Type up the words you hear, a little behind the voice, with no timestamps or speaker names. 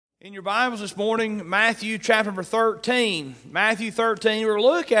In your Bibles this morning, Matthew chapter number 13. Matthew 13, we're going to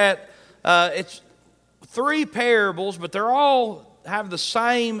look at, it's three parables, but they're all have the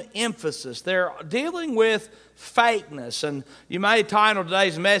same emphasis. They're dealing with fakeness. And you may title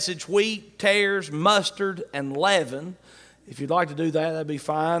today's message, Wheat, Tares, Mustard, and Leaven. If you'd like to do that, that'd be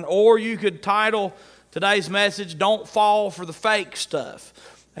fine. Or you could title today's message, Don't Fall for the Fake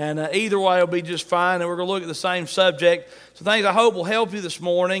Stuff. And either way will be just fine, and we're going to look at the same subject. Some things I hope will help you this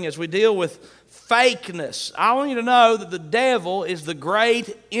morning as we deal with fakeness. I want you to know that the devil is the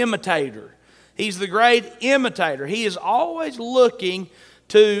great imitator. He's the great imitator. He is always looking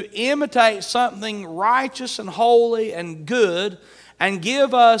to imitate something righteous and holy and good and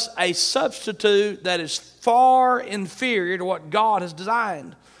give us a substitute that is far inferior to what God has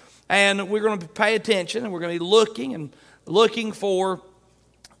designed. And we're going to pay attention, and we're going to be looking for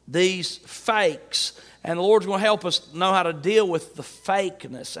these fakes. And the Lord's going to help us know how to deal with the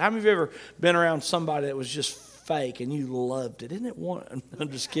fakeness. How many of you ever been around somebody that was just fake and you loved it? Isn't it one? I'm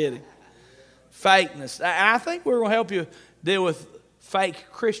just kidding. Fakeness. And I think we're going to help you deal with fake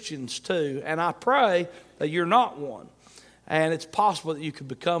Christians too. And I pray that you're not one. And it's possible that you could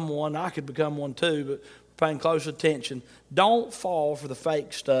become one. I could become one too, but paying close attention. Don't fall for the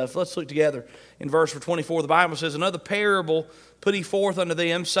fake stuff. Let's look together in verse 24. The Bible says, Another parable put he forth unto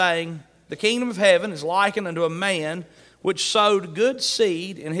them, saying, The kingdom of heaven is likened unto a man which sowed good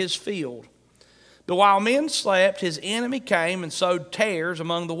seed in his field. But while men slept, his enemy came and sowed tares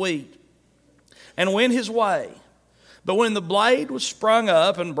among the wheat, and went his way. But when the blade was sprung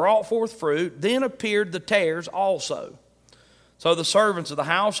up and brought forth fruit, then appeared the tares also. So the servants of the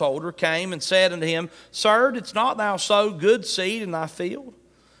householder came and said unto him, Sir, didst not thou sow good seed in thy field?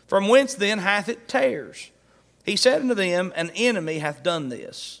 From whence then hath it tares? He said unto them, An enemy hath done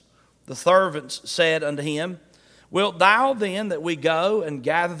this. The servants said unto him, Wilt thou then that we go and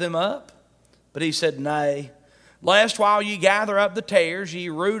gather them up? But he said, Nay, lest while ye gather up the tares, ye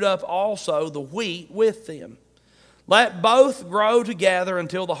root up also the wheat with them. Let both grow together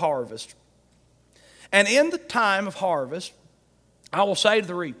until the harvest. And in the time of harvest, I will say to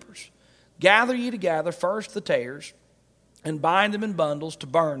the reapers, Gather ye together first the tares, and bind them in bundles to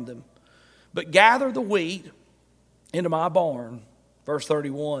burn them. But gather the wheat into my barn. Verse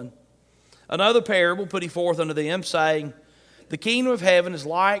 31. Another parable put he forth unto them, saying, The kingdom of heaven is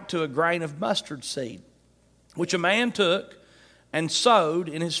like to a grain of mustard seed, which a man took and sowed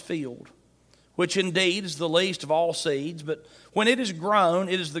in his field, which indeed is the least of all seeds, but when it is grown,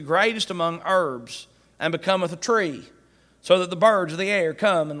 it is the greatest among herbs, and becometh a tree, so that the birds of the air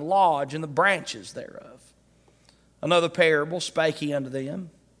come and lodge in the branches thereof. Another parable spake he unto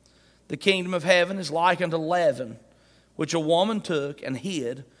them, The kingdom of heaven is like unto leaven, which a woman took and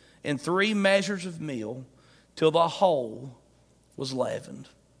hid in 3 measures of meal, till the whole was leavened.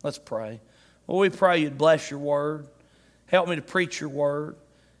 Let's pray. Well, we pray you'd bless your word. Help me to preach your word.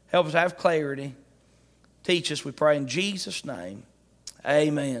 Help us have clarity. Teach us, we pray, in Jesus' name.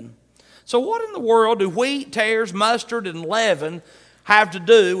 Amen. So what in the world do wheat, tares, mustard, and leaven have to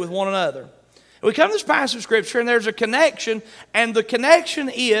do with one another? We come to this passage of Scripture, and there's a connection, and the connection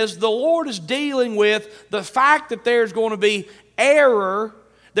is the Lord is dealing with the fact that there's going to be error,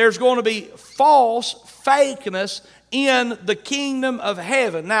 there's going to be false, fakeness in the kingdom of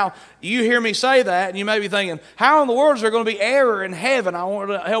heaven. Now, you hear me say that, and you may be thinking, how in the world is there going to be error in heaven? I want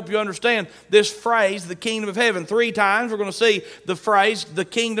to help you understand this phrase, the kingdom of heaven. 3 times we're going to see the phrase, the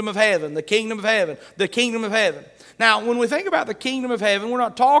kingdom of heaven, the kingdom of heaven, the kingdom of heaven. Now, when we think about the kingdom of heaven, we're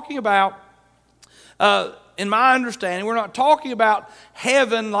not talking about, in my understanding, we're not talking about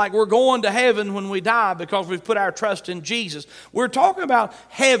heaven like we're going to heaven when we die because we've put our trust in Jesus. We're talking about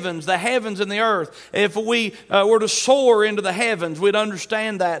heavens, the heavens and the earth. If we were to soar into the heavens, we'd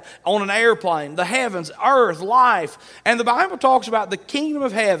understand that on an airplane. The heavens, earth, life. And the Bible talks about the kingdom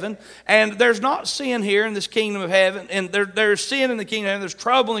of heaven, and there's not sin here in this kingdom of heaven, and there's sin in the kingdom of heaven, there's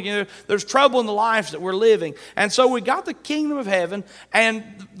trouble in the kingdom, there's trouble in the lives that we're living. And so we got the kingdom of heaven, and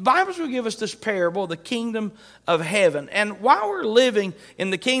the Bible's going to give us this parable, the kingdom of heaven. And while we're living in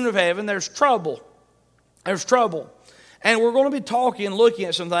the kingdom of heaven, there's trouble. There's trouble. And we're going to be talking and looking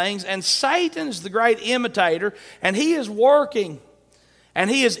at some things. And Satan is the great imitator. And he is working. And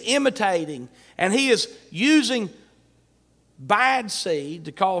he is imitating. And he is using bad seed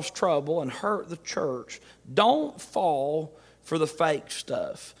to cause trouble and hurt the church. Don't fall for the fake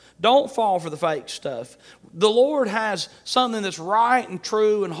stuff. Don't fall for the fake stuff. The Lord has something that's right and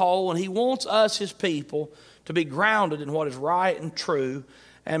true and whole. And He wants us, His people, to be grounded in what is right and true.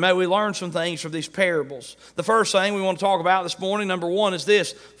 And may we learn some things from these parables. The first thing we want to talk about this morning, number 1, is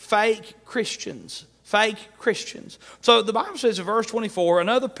this: fake Christians. fake Christians. So the Bible says in verse 24,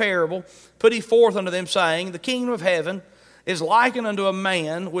 another parable put he forth unto them, saying, the kingdom of heaven is likened unto a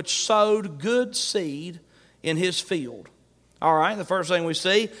man which sowed good seed in his field. All right, the first thing we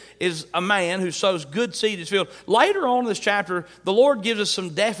see is a man who sows good seed in his field. Later on in this chapter, the Lord gives us some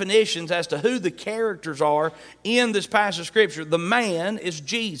definitions as to who the characters are in this passage of Scripture. The man is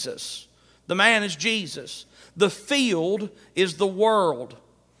Jesus. The man is Jesus. The field is the world.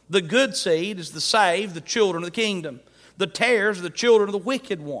 The good seed is the saved, the children of the kingdom. The tares are the children of the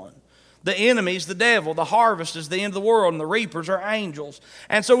wicked one. The enemy is the devil. The harvest is the end of the world, and the reapers are angels.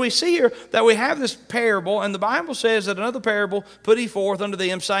 And so we see here that we have this parable, and the Bible says that another parable put he forth unto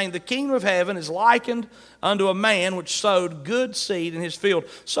them, saying, the kingdom of heaven is likened unto a man which sowed good seed in his field.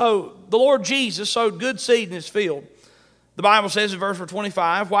 So the Lord Jesus sowed good seed in his field. The Bible says in verse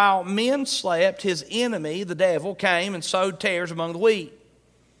 25, while men slept, his enemy, the devil, came and sowed tares among the wheat,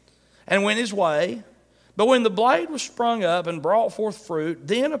 and went his way. But when the blade was sprung up and brought forth fruit,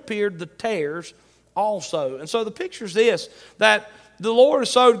 then appeared the tares also. And so the picture is this, that the Lord has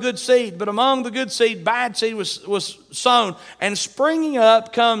sowed good seed, but among the good seed, bad seed was sown. And springing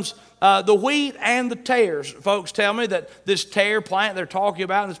up comes the wheat and the tares. Folks tell me that this tare plant they're talking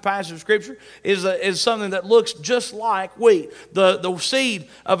about in this passage of Scripture is something that looks just like wheat. The seed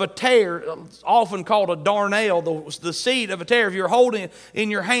of a tare, often called a darnel, the seed of a tare, if you're holding it in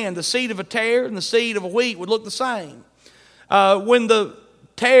your hand, the seed of a tare and the seed of a wheat would look the same. When the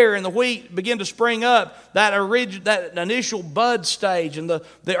tare and the wheat begin to spring up, that initial bud stage and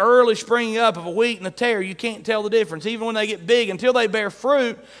the early springing up of a wheat and a tare, you can't tell the difference. Even when they get big, until they bear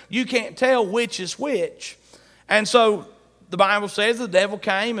fruit, you can't tell which is which. And so the Bible says the devil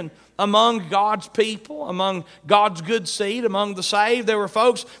came, and among God's people, among God's good seed, among the saved, there were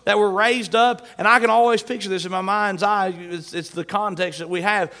folks that were raised up, and I can always picture this in my mind's eye. It's the context that we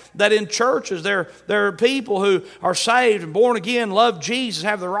have, that in churches there are people who are saved and born again, love Jesus,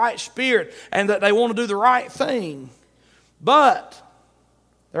 have the right spirit, and that they want to do the right thing. But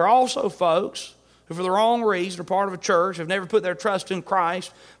there are also folks who, for the wrong reason, are part of a church, have never put their trust in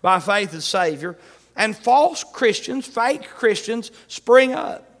Christ by faith as Savior, and false Christians, fake Christians, spring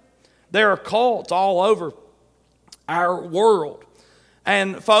up. There are cults all over our world.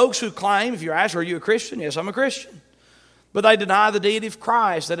 And folks who claim, if you ask, are you a Christian? Yes, I'm a Christian. But they deny the deity of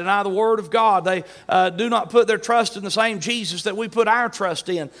Christ. They deny the Word of God. They do not put their trust in the same Jesus that we put our trust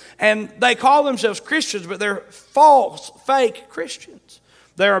in. And they call themselves Christians, but they're false, fake Christians.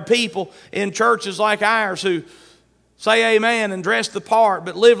 There are people in churches like ours who say amen and dress the part,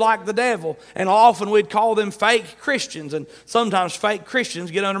 but live like the devil. And often we'd call them fake Christians. And sometimes fake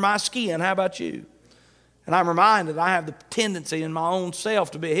Christians get under my skin. How about you? And I'm reminded I have the tendency in my own self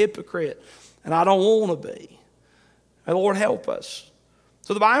to be a hypocrite. And I don't want to be. May the Lord help us.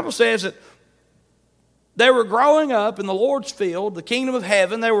 So the Bible says that they were growing up in the Lord's field, the kingdom of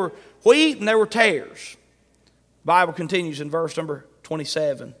heaven. There were wheat and there were tares. The Bible continues in verse number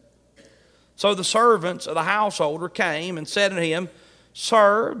 27. So the servants of the householder came and said unto him,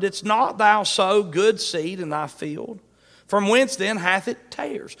 Sir, didst not thou sow good seed in thy field? From whence then hath it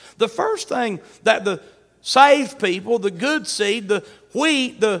tares? The first thing that the saved people, the good seed, the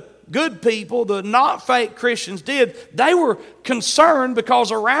wheat, the good people, the not fake Christians did, they were concerned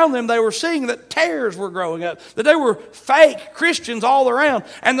because around them they were seeing that tares were growing up, that they were fake Christians all around.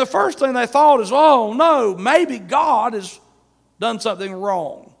 And the first thing they thought is, oh no, maybe God has done something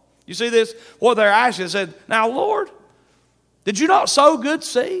wrong. You see this? What they're asking said, now Lord, did you not sow good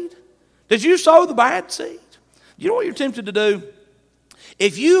seed? Did you sow the bad seed? You know what you're tempted to do?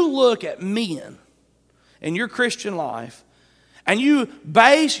 If you look at men in your Christian life and you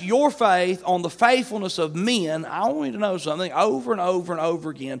base your faith on the faithfulness of men, I want you to know something, over and over and over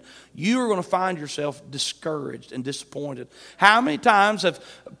again, you are going to find yourself discouraged and disappointed. How many times have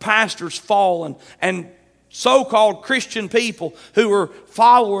pastors fallen and so-called Christian people who were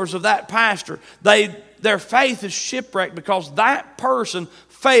followers of that pastor, their faith is shipwrecked because that person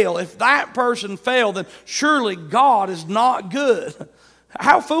failed. If that person failed, then surely God is not good.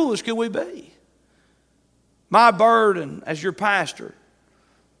 How foolish could we be? My burden as your pastor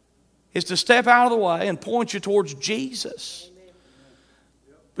is to step out of the way and point you towards Jesus.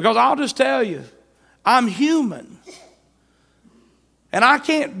 Because I'll just tell you, I'm human. And I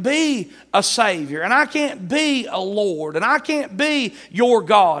can't be a Savior, and I can't be a Lord, and I can't be your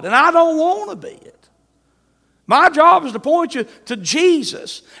God, and I don't want to be it. My job is to point you to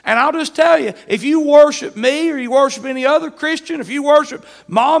Jesus. And I'll just tell you, if you worship me or you worship any other Christian, if you worship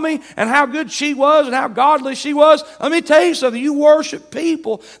Mommy and how good she was and how godly she was, let me tell you something. You worship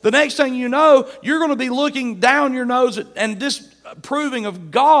people, the next thing you know, you're going to be looking down your nose at, and disapproving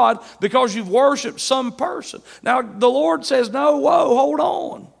of God because you've worshiped some person. Now, the Lord says, no, whoa, hold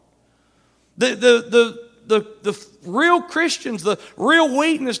on. The real Christians, the real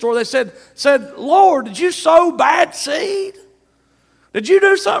wheat in the store, they said, Lord, did you sow bad seed? Did you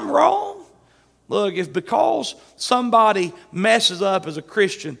do something wrong? Look, if because somebody messes up as a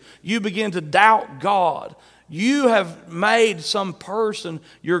Christian, you begin to doubt God, you have made some person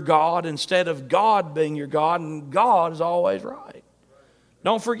your God instead of God being your God, and God is always right.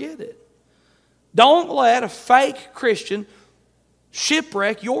 Don't forget it. Don't let a fake Christian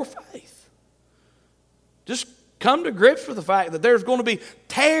shipwreck your faith. Just come to grips with the fact that there's going to be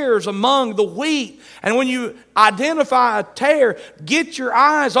tares among the wheat. And when you identify a tare, get your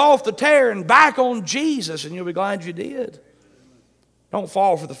eyes off the tare and back on Jesus, and you'll be glad you did. Don't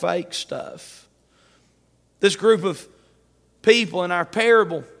fall for the fake stuff. This group of people in our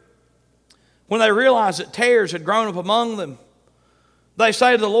parable, when they realized that tares had grown up among them, they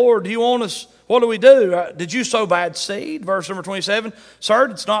say to the Lord, do you want us, what do we do? Did you sow bad seed? Verse number 27, Sir,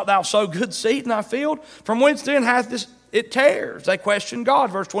 didst not thou sow good seed in thy field? From whence then hath this it tares? They questioned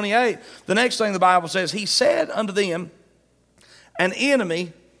God. Verse 28, the next thing the Bible says, He said unto them, An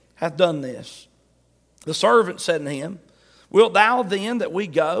enemy hath done this. The servant said unto him, Wilt thou then that we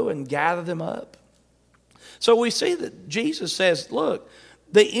go and gather them up? So we see that Jesus says, look,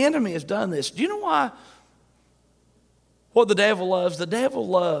 the enemy has done this. Do you know why? What the devil loves? The devil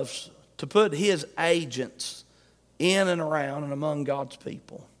loves to put his agents in and around and among God's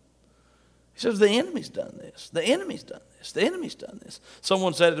people. He says, the enemy's done this. The enemy's done this. The enemy's done this.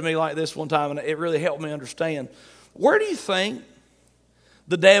 Someone said it to me like this one time, and it really helped me understand. Where do you think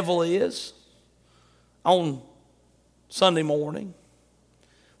the devil is on Sunday morning?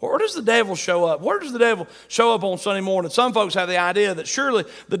 Where does the devil show up? Where does the devil show up on Sunday morning? Some folks have the idea that surely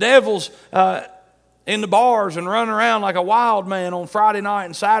the devil's in the bars and running around like a wild man on Friday night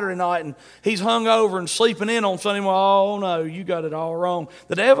and Saturday night, and he's hungover and sleeping in on Sunday morning. Oh, no, you got it all wrong.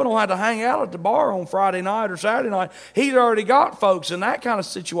 The devil don't have to hang out at the bar on Friday night or Saturday night. He's already got folks in that kind of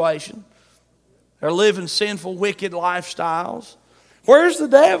situation. They're living sinful, wicked lifestyles. Where's the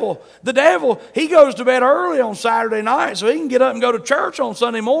devil? The devil, he goes to bed early on Saturday night so he can get up and go to church on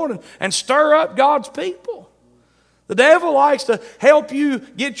Sunday morning and stir up God's people. The devil likes to help you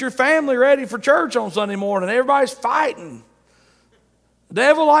get your family ready for church on Sunday morning. Everybody's fighting. The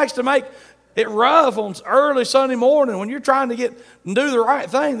devil likes to make it rough on early Sunday morning when you're trying to get and do the right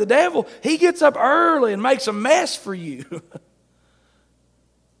thing. The devil, he gets up early and makes a mess for you.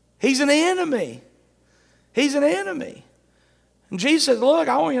 He's an enemy. He's an enemy. And Jesus says, look,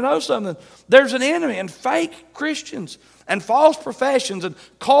 I want you to know something. There's an enemy, and fake Christians and false professions and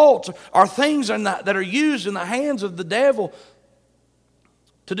cults are things that are used in the hands of the devil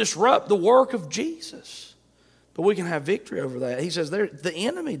to disrupt the work of Jesus. But we can have victory over that. He says the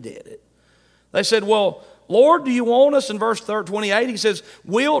enemy did it. They said, well, Lord, do you want us, in verse 28, he says,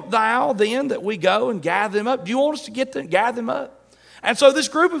 wilt thou then that we go and gather them up? Do you want us to gather them up? And so this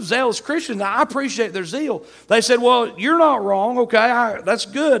group of zealous Christians, now I appreciate their zeal. They said, well, you're not wrong. Okay, that's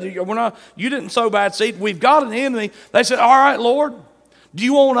good. You didn't sow bad seed. We've got an enemy. They said, all right, Lord, do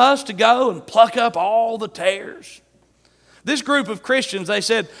you want us to go and pluck up all the tares? This group of Christians, they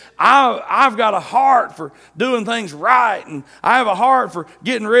said, I've got a heart for doing things right, and I have a heart for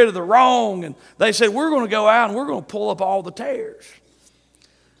getting rid of the wrong. And they said, we're going to go out and we're going to pull up all the tares.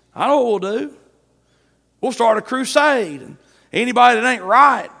 I know what we'll do. We'll start a crusade, and anybody that ain't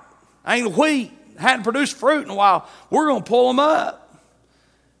right, ain't wheat, hadn't produced fruit in a while, we're going to pull them up.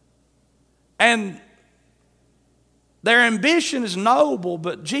 And their ambition is noble,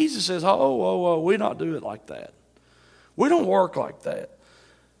 but Jesus says, we don't do it like that. We don't work like that.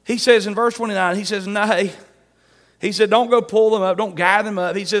 He says in verse 29, he says, nay. He said, don't go pull them up, don't gather them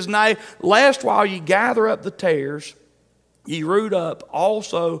up. He says, nay, lest while ye gather up the tares, ye root up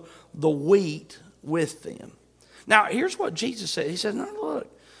also the wheat with them. Now, here's what Jesus said. He said, no,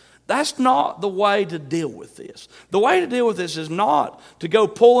 look, that's not the way to deal with this. The way to deal with this is not to go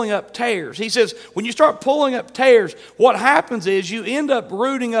pulling up tares. He says, when you start pulling up tares, what happens is you end up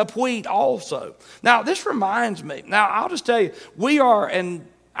rooting up wheat also. Now, this reminds me. Now, I'll just tell you, we are in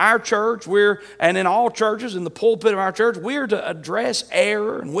our church, and in all churches, in the pulpit of our church, we are to address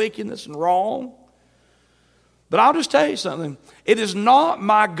error and wickedness and wrong. But I'll just tell you something. It is not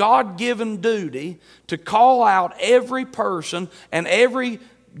my God-given duty to call out every person and every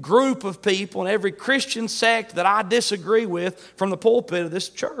group of people and every Christian sect that I disagree with from the pulpit of this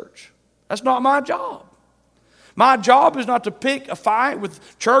church. That's not my job. My job is not to pick a fight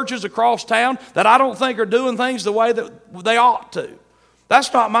with churches across town that I don't think are doing things the way that they ought to.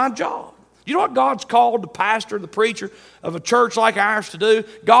 That's not my job. You know what God's called the pastor, the preacher of a church like ours to do?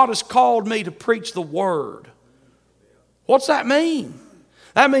 God has called me to preach the Word. What's that mean?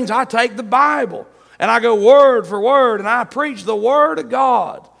 That means I take the Bible and I go word for word and I preach the Word of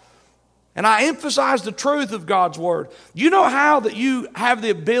God. And I emphasize the truth of God's Word. You know how that you have the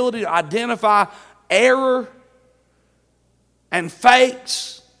ability to identify error and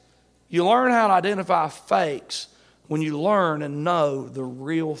fakes? You learn how to identify fakes when you learn and know the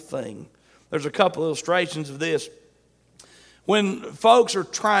real thing. There's a couple illustrations of this. When folks are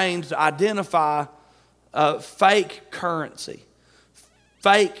trained to identify fake currency,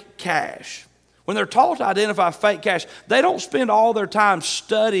 fake cash, when they're taught to identify fake cash, they don't spend all their time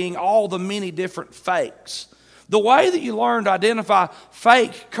studying all the many different fakes. The way that you learn to identify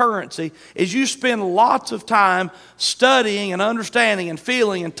fake currency is you spend lots of time studying and understanding and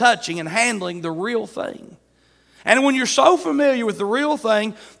feeling and touching and handling the real thing. And when you're so familiar with the real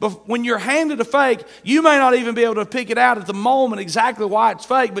thing, but when you're handed a fake, you may not even be able to pick it out at the moment exactly why it's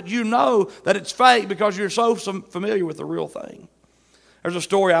fake, but you know that it's fake because you're so familiar with the real thing. There's a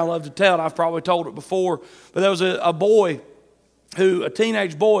story I love to tell, and I've probably told it before, but there was a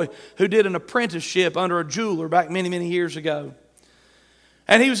teenage boy who did an apprenticeship under a jeweler back many, many years ago.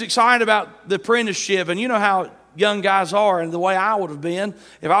 And he was excited about the apprenticeship, and you know how young guys are, and the way I would have been,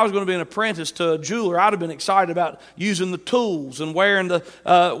 if I was going to be an apprentice to a jeweler, I'd have been excited about using the tools and wearing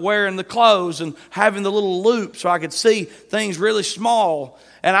the clothes and having the little loop so I could see things really small.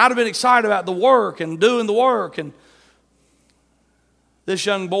 And I'd have been excited about the work and doing the work. And this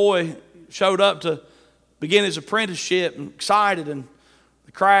young boy showed up to begin his apprenticeship and excited, and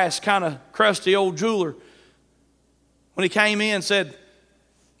the crass, kind of crusty old jeweler, when he came in, said,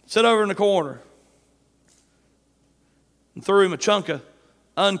 "Sit over in the corner," and threw him a chunk of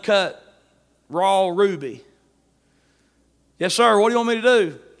uncut raw ruby. "Yes, sir, what do you want me to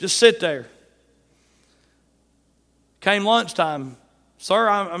do?" "Just sit there." Came lunchtime. "Sir,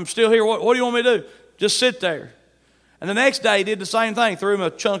 I'm still here. What do you want me to do?" "Just sit there." And the next day he did the same thing, threw him a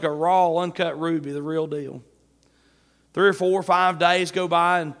chunk of raw uncut ruby, the real deal. 3 or 4 or 5 days go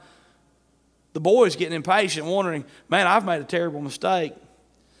by, and the boy's getting impatient, wondering, man, I've made a terrible mistake.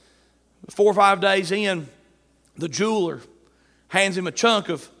 4 or 5 days in, the jeweler hands him a chunk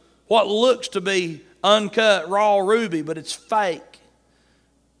of what looks to be uncut raw ruby, but it's fake.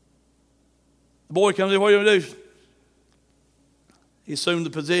 The boy comes in, "What are you going to do?" He assumed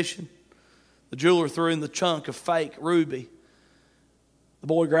the position. The jeweler threw in the chunk of fake ruby. The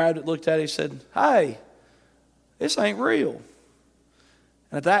boy grabbed it, looked at it, and said, "Hey, this ain't real."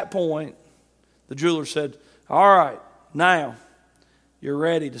 And at that point, the jeweler said, "All right, now you're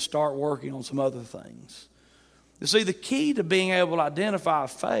ready to start working on some other things." You see, the key to being able to identify a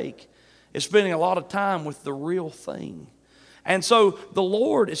fake is spending a lot of time with the real thing. And so the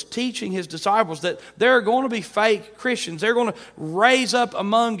Lord is teaching His disciples that there are going to be fake Christians. They're going to raise up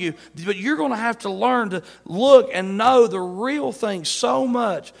among you. But you're going to have to learn to look and know the real thing so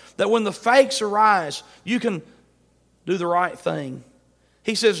much that when the fakes arise, you can do the right thing.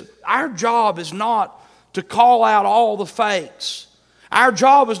 He says, our job is not to call out all the fakes. Our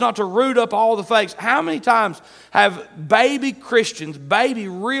job is not to root up all the fakes. How many times have baby Christians, baby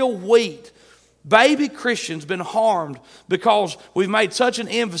real wheat, baby Christians been harmed because we've made such an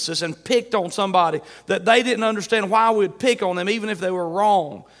emphasis and picked on somebody that they didn't understand why we'd pick on them even if they were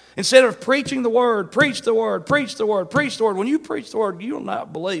wrong? Instead of preaching the Word, preach the Word, preach the Word, preach the Word. When you preach the Word, you'll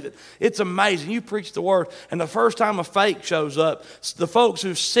not believe it. It's amazing. You preach the Word, and the first time a fake shows up, the folks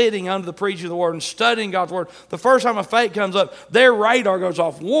who're sitting under the preaching of the Word and studying God's Word, the first time a fake comes up, their radar goes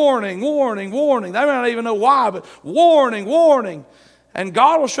off. Warning, warning, warning. They may not even know why, but warning, warning. And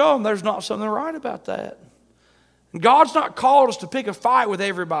God will show them there's not something right about that. And God's not called us to pick a fight with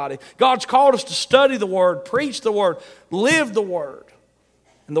everybody. God's called us to study the Word, preach the Word, live the Word.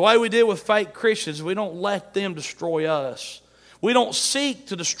 And the way we deal with fake Christians, we don't let them destroy us. We don't seek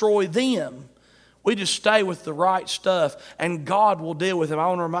to destroy them. We just stay with the right stuff, and God will deal with them. I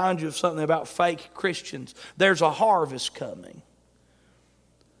want to remind you of something about fake Christians. There's a harvest coming.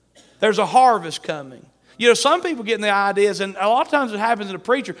 There's a harvest coming. You know, some people get in the ideas, and a lot of times it happens in a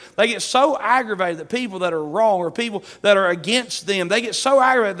preacher, they get so aggravated that people that are wrong or people that are against them, they get so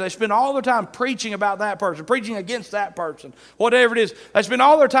aggravated that they spend all their time preaching about that person, preaching against that person, whatever it is. They spend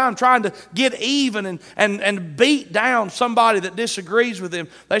all their time trying to get even and beat down somebody that disagrees with them.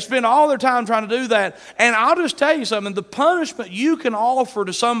 They spend all their time trying to do that. And I'll just tell you something, the punishment you can offer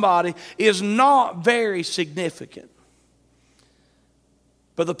to somebody is not very significant.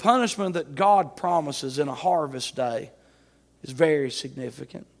 But the punishment that God promises in a harvest day is very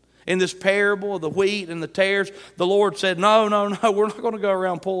significant. In this parable of the wheat and the tares, the Lord said, no, we're not going to go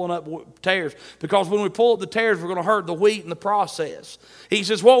around pulling up tares, because when we pull up the tares, we're going to hurt the wheat in the process. He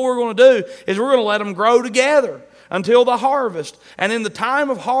says, what we're going to do is we're going to let them grow together until the harvest. And in the time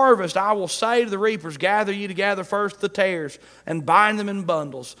of harvest, I will say to the reapers, gather ye together first the tares and bind them in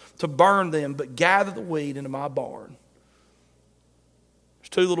bundles to burn them, but gather the wheat into my barn. There's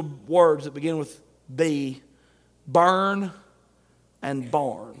two little words that begin with B, burn and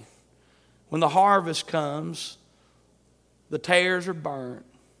barn. When the harvest comes, the tares are burnt.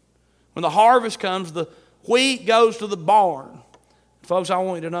 When the harvest comes, the wheat goes to the barn. Folks, I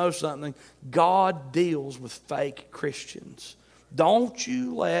want you to know something. God deals with fake Christians. Don't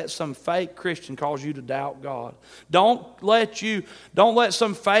you let some fake Christian cause you to doubt God. Don't let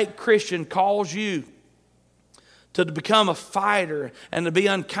some fake Christian cause you to become a fighter and to be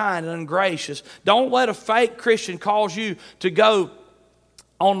unkind and ungracious. Don't let a fake Christian cause you to go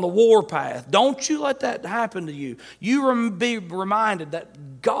on the warpath. Don't you let that happen to you. You be reminded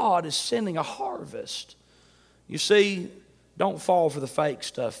that God is sending a harvest. You see, don't fall for the fake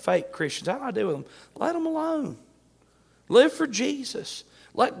stuff. Fake Christians, how do I deal with them? Let them alone. Live for Jesus.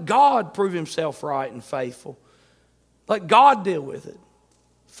 Let God prove himself right and faithful. Let God deal with it.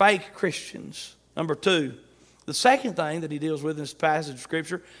 Fake Christians. Number two, the second thing that he deals with in this passage of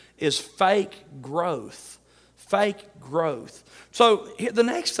Scripture is fake growth. Fake growth. So the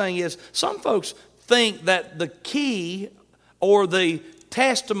next thing is, some folks think that the key or the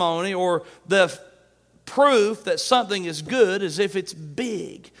testimony or the proof that something is good is if it's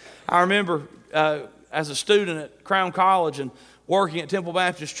big. I remember as a student at Crown College and working at Temple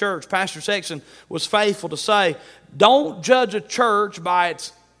Baptist Church, Pastor Sexton was faithful to say, don't judge a church by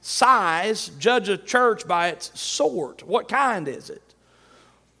its size, judge a church by its sort. What kind is it?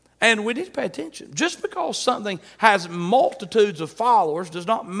 And we need to pay attention. Just because something has multitudes of followers does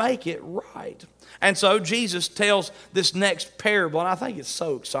not make it right. And so Jesus tells this next parable, and I think it's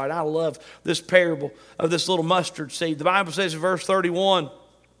so exciting. I love this parable of this little mustard seed. The Bible says in verse 31,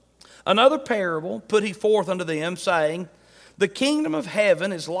 another parable put he forth unto them, saying, the kingdom of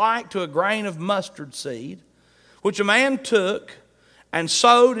heaven is like to a grain of mustard seed, which a man took and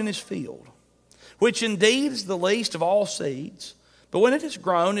sowed in his field, which indeed is the least of all seeds. But when it is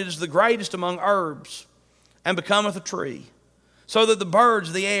grown, it is the greatest among herbs, and becometh a tree, so that the birds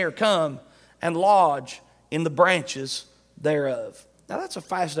of the air come and lodge in the branches thereof. Now that's a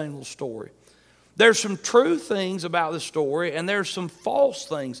fascinating little story. There's some true things about this story, and there's some false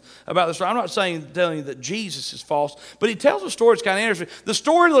things about the story. I'm not telling you that Jesus is false, but he tells a story that's kind of interesting. The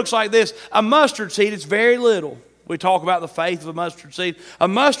story looks like this. A mustard seed, it's very little. We talk about the faith of a mustard seed. A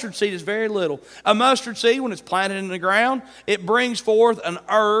mustard seed is very little. A mustard seed, when it's planted in the ground, it brings forth an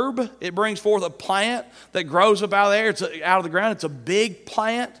herb. It brings forth a plant that grows up out of there. It's out of the ground. It's a big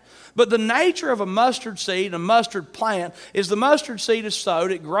plant. But the nature of a mustard seed, a mustard plant, is the mustard seed is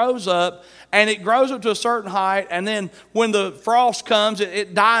sowed, it grows up, and it grows up to a certain height, and then when the frost comes,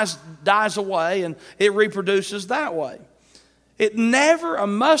 it dies away, and it reproduces that way. A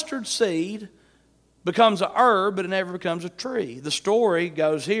mustard seed becomes a herb, but it never becomes a tree. The story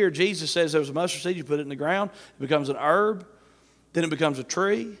goes here. Jesus says there was a mustard seed, you put it in the ground, it becomes an herb, then it becomes a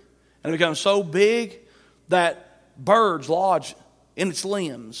tree, and it becomes so big that birds lodge in its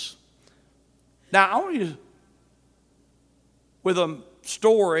limbs. Now, I want you to, with a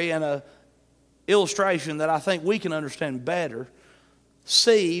story and an illustration that I think we can understand better,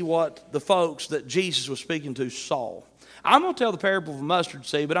 see what the folks that Jesus was speaking to saw. I'm going to tell the parable of a mustard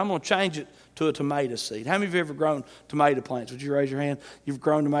seed, but I'm going to change it to a tomato seed. How many of you have ever grown tomato plants? Would you raise your hand? You've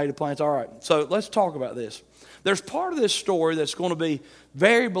grown tomato plants? All right. So let's talk about this. There's part of this story that's going to be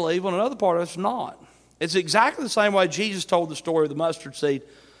very believable, and another part of it's not. It's exactly the same way Jesus told the story of the mustard seed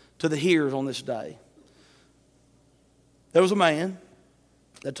to the hearers on this day. There was a man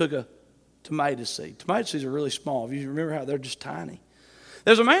that took a tomato seed. Tomato seeds are really small. If you remember how they're just tiny.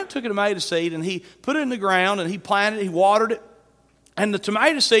 There's a man that took a tomato seed and he put it in the ground and he planted it, he watered it, and the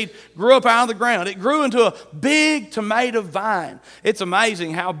tomato seed grew up out of the ground. It grew into a big tomato vine. It's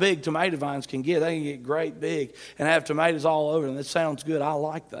amazing how big tomato vines can get. They can get great big and have tomatoes all over them. That sounds good. I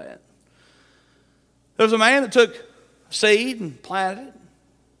like that. There was a man that took seed and planted it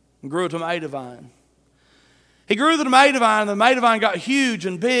and grew a tomato vine. He grew the tomato vine, and the tomato vine got huge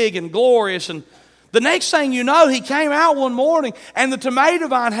and big and glorious, and the next thing you know, he came out one morning and the tomato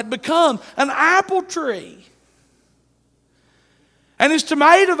vine had become an apple tree. And his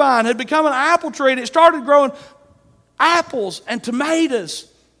tomato vine had become an apple tree, and it started growing apples and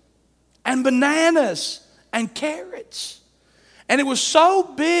tomatoes and bananas and carrots. And it was so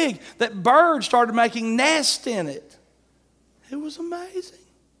big that birds started making nests in it. It was amazing.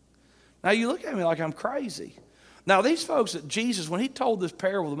 Now you look at me like I'm crazy. Now these folks that Jesus, when he told this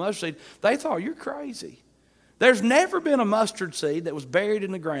parable of the mustard seed, they thought, you're crazy. There's never been a mustard seed that was buried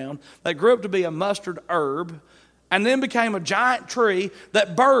in the ground that grew up to be a mustard herb and then became a giant tree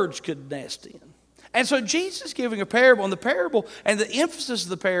that birds could nest in. And so Jesus is giving a parable, and the parable and the emphasis of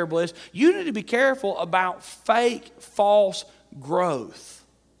the parable is you need to be careful about fake, false growth.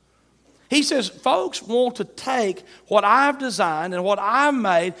 He says folks want to take what I've designed and what I've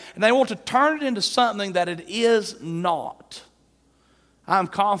made, and they want to turn it into something that it is not. I'm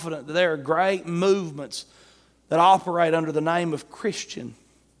confident that there are great movements that operate under the name of Christian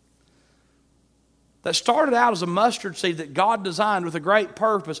that started out as a mustard seed that God designed with a great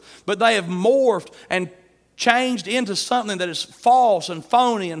purpose, but they have morphed and changed into something that is false and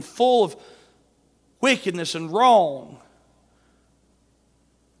phony and full of wickedness and wrong.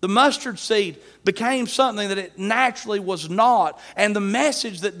 The mustard seed became something that it naturally was not. And the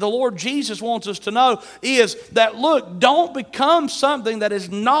message that the Lord Jesus wants us to know is that, look, don't become something that is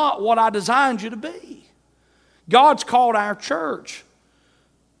not what I designed you to be. God's called our church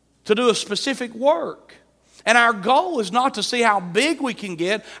to do a specific work. And our goal is not to see how big we can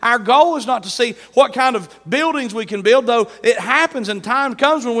get. Our goal is not to see what kind of buildings we can build, though it happens and time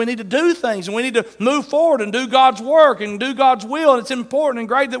comes when we need to do things and we need to move forward and do God's work and do God's will. And it's important and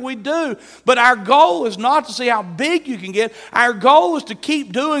great that we do. But our goal is not to see how big you can get. Our goal is to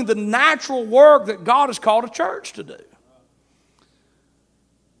keep doing the natural work that God has called a church to do.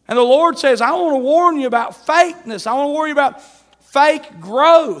 And the Lord says, I want to warn you about fakeness. I want to warn you about fake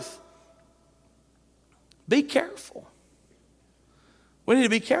growth. Be careful. We need to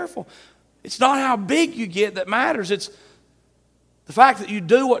be careful. It's not how big you get that matters. It's the fact that you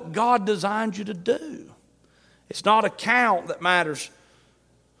do what God designed you to do. It's not a count that matters.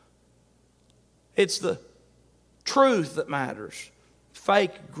 It's the truth that matters.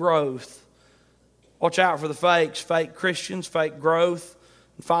 Fake growth. Watch out for the fakes. Fake Christians, fake growth.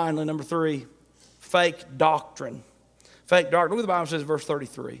 And finally, number 3, fake doctrine. Fake doctrine. Look what the Bible says in verse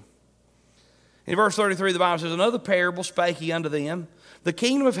 33. In verse 33, the Bible says, another parable spake he unto them. The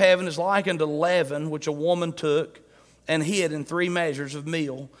kingdom of heaven is like unto leaven, which a woman took and hid in 3 measures of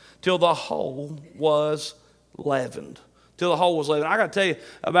meal, till the whole was leavened. Till the whole was leavened. I got to tell you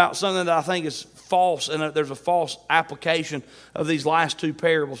about something that I think is false, and there's a false application of these last 2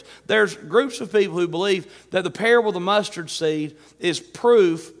 parables. There's groups of people who believe that the parable of the mustard seed is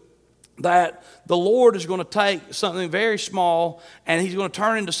proof that the Lord is going to take something very small and he's going to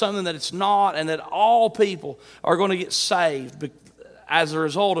turn into something that it's not, and that all people are going to get saved as a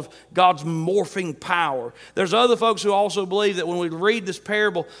result of God's morphing power. There's other folks who also believe that when we read this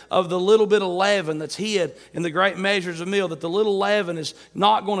parable of the little bit of leaven that's hid in the great measures of meal, that the little leaven is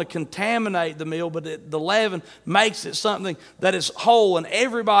not going to contaminate the meal, but the leaven makes it something that is whole and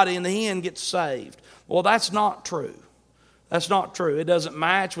everybody in the end gets saved. Well, that's not true. That's not true. It doesn't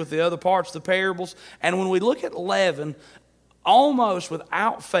match with the other parts of the parables. And when we look at leaven, almost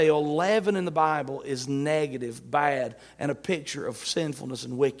without fail, leaven in the Bible is negative, bad, and a picture of sinfulness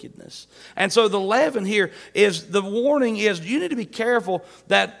and wickedness. And so the leaven here is, the warning is, you need to be careful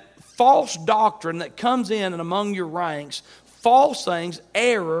that false doctrine that comes in and among your ranks, false things,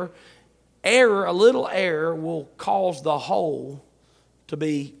 a little error will cause the whole to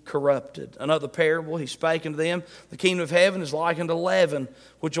be corrupted. Another parable, he spake unto them, the kingdom of heaven is like unto leaven,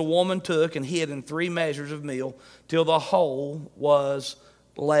 which a woman took and hid in 3 measures of meal, till the whole was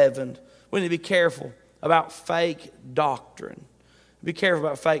leavened. We need to be careful about fake doctrine. Be careful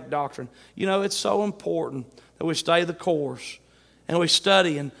about fake doctrine. You know, it's so important that we stay the course and we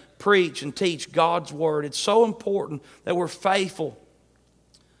study and preach and teach God's word. It's so important that we're faithful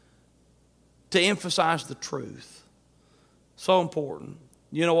to emphasize the truth. So important.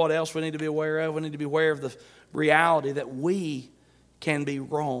 You know what else we need to be aware of? We need to be aware of the reality that we can be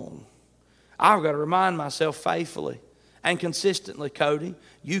wrong. I've got to remind myself faithfully and consistently, Cody,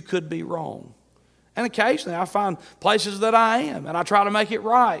 you could be wrong. And occasionally I find places that I am, and I try to make it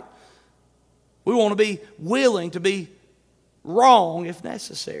right. We want to be willing to be wrong if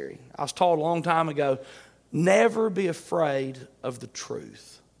necessary. I was taught a long time ago, never be afraid of the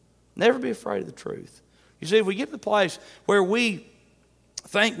truth. Never be afraid of the truth. You see, if we get to the place where we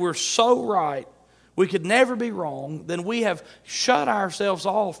think we're so right, we could never be wrong, then we have shut ourselves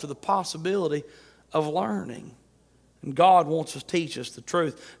off to the possibility of learning. And God wants to teach us the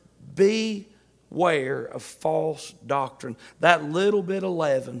truth. Beware of false doctrine. That little bit of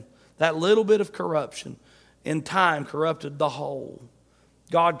leaven, that little bit of corruption, in time corrupted the whole.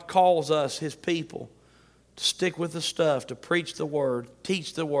 God calls us, His people, to stick with the stuff, to preach the Word,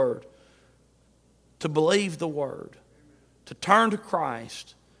 teach the Word, to believe the Word, to turn to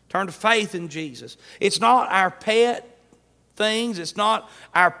Christ, Turn to faith in Jesus. It's not our pet things. It's not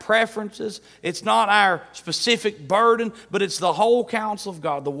our preferences. It's not our specific burden, but it's the whole counsel of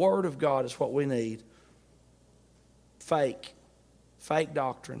God. The Word of God is what we need. Fake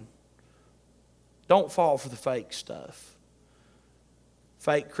doctrine. Don't fall for the fake stuff.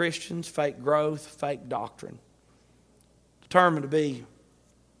 Fake Christians, fake growth, fake doctrine. Determined to be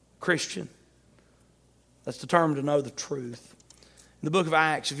Christian. That's determined to know the truth. In the book of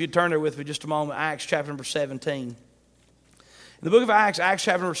Acts, if you'd turn there with me just a moment, Acts chapter number 17. In the book of Acts, Acts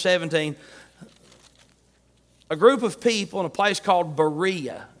chapter number 17, a group of people in a place called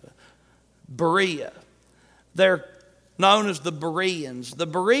Berea. They're known as the Bereans. The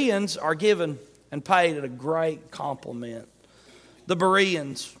Bereans are given and paid at a great compliment. The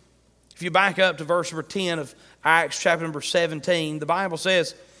Bereans. If you back up to verse number 10 of Acts chapter number 17, the Bible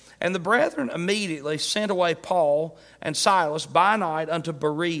says, "And the brethren immediately sent away Paul and Silas by night unto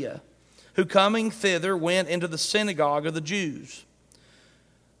Berea, who coming thither went into the synagogue of the Jews.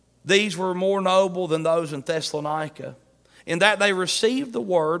 These were more noble than those in Thessalonica, in that they received the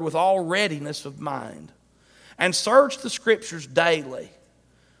word with all readiness of mind, and searched the Scriptures daily,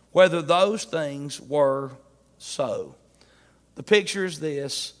 whether those things were so." The picture is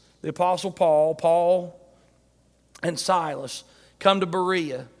this. The Apostle Paul and Silas come to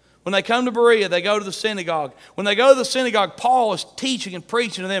Berea. When they come to Berea, they go to the synagogue. When they go to the synagogue, Paul is teaching and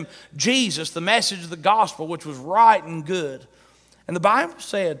preaching to them Jesus, the message of the gospel, which was right and good. And the Bible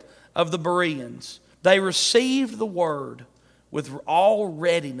said of the Bereans, they received the word with all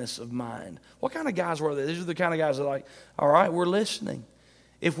readiness of mind. What kind of guys were they? These are the kind of guys that are like, all right, we're listening.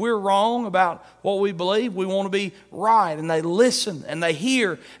 If we're wrong about what we believe, we want to be right. And they listen and they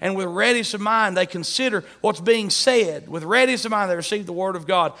hear. And with readiness of mind, they consider what's being said. With readiness of mind, they receive the word of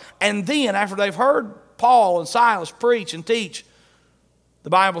God. And then, after they've heard Paul and Silas preach and teach, the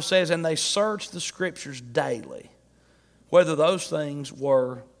Bible says, and they searched the Scriptures daily, whether those things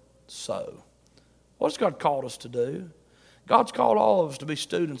were so. What has God called us to do? God's called all of us to be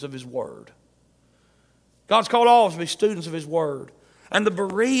students of His Word. God's called all of us to be students of His Word. And the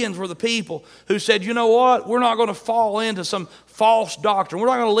Bereans were the people who said, you know what? We're not going to fall into some false doctrine. We're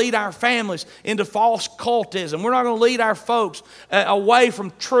not going to lead our families into false cultism. We're not going to lead our folks away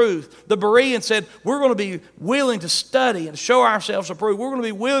from truth. The Bereans said, we're going to be willing to study and show ourselves approved. We're going to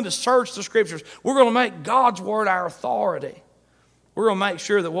be willing to search the Scriptures. We're going to make God's Word our authority. We're going to make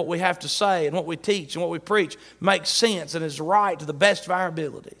sure that what we have to say and what we teach and what we preach makes sense and is right to the best of our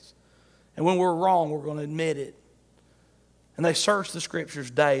abilities. And when we're wrong, we're going to admit it. And they searched the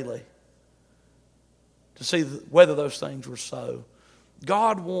Scriptures daily to see whether those things were so.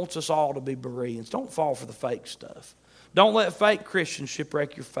 God wants us all to be Bereans. Don't fall for the fake stuff. Don't let fake Christians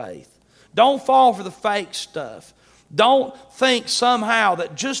shipwreck your faith. Don't fall for the fake stuff. Don't think somehow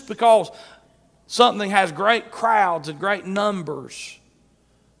that just because something has great crowds and great numbers,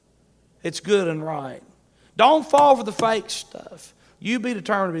 it's good and right. Don't fall for the fake stuff. You be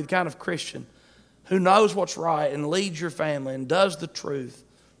determined to be the kind of Christian who knows what's right and leads your family and does the truth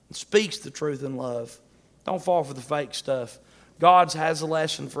and speaks the truth in love. Don't fall for the fake stuff. God has a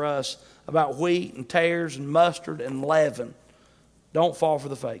lesson for us about wheat and tares and mustard and leaven. Don't fall for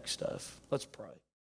the fake stuff. Let's pray.